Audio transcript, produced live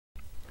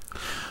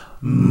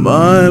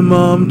My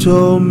mom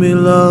told me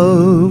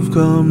love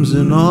comes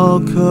in all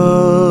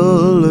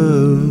colors.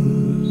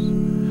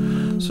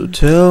 So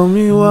tell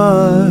me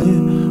why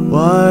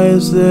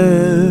is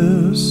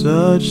there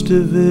such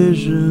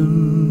division?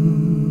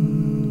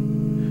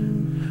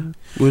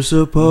 We're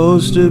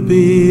supposed to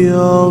be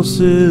all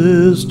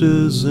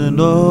sisters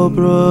and all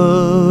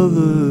brothers.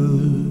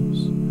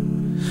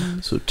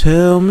 So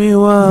tell me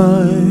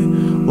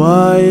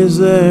why is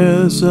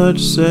there such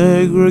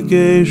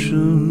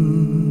segregation?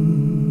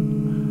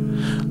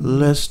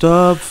 Let's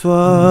stop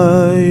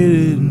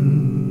fighting,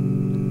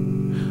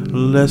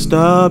 let's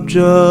stop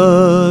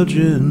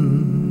judging,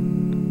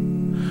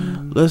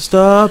 let's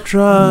stop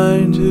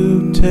trying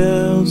to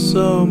tell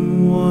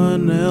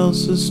someone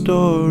else's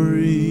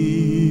story.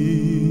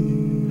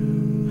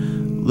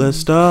 Let's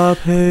stop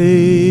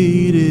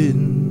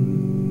hating,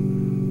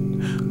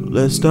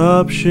 let's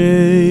stop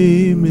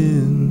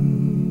shaming,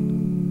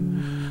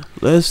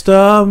 let's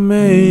stop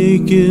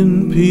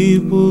making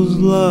people's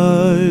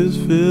lives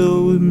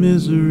filled with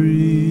misery.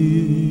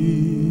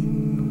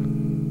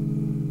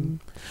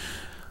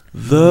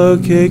 The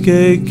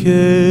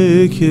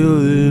KKK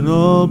killing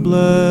all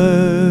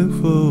black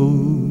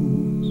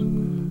folks,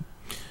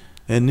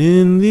 and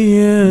in the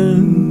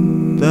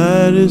end,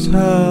 that is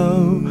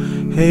how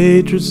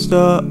hatred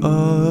starts.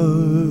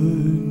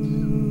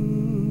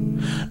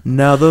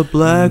 Now the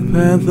Black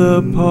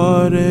Panther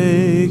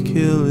Party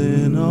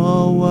killing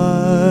all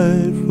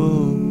white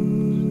folks,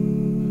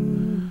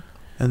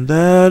 and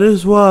that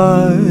is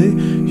why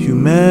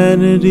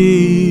humanity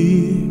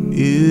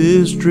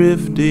is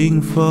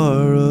drifting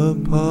far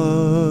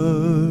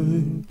apart.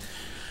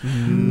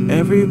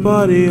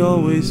 Everybody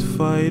always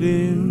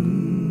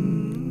fighting,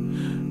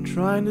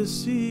 trying to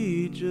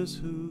see just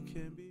who can.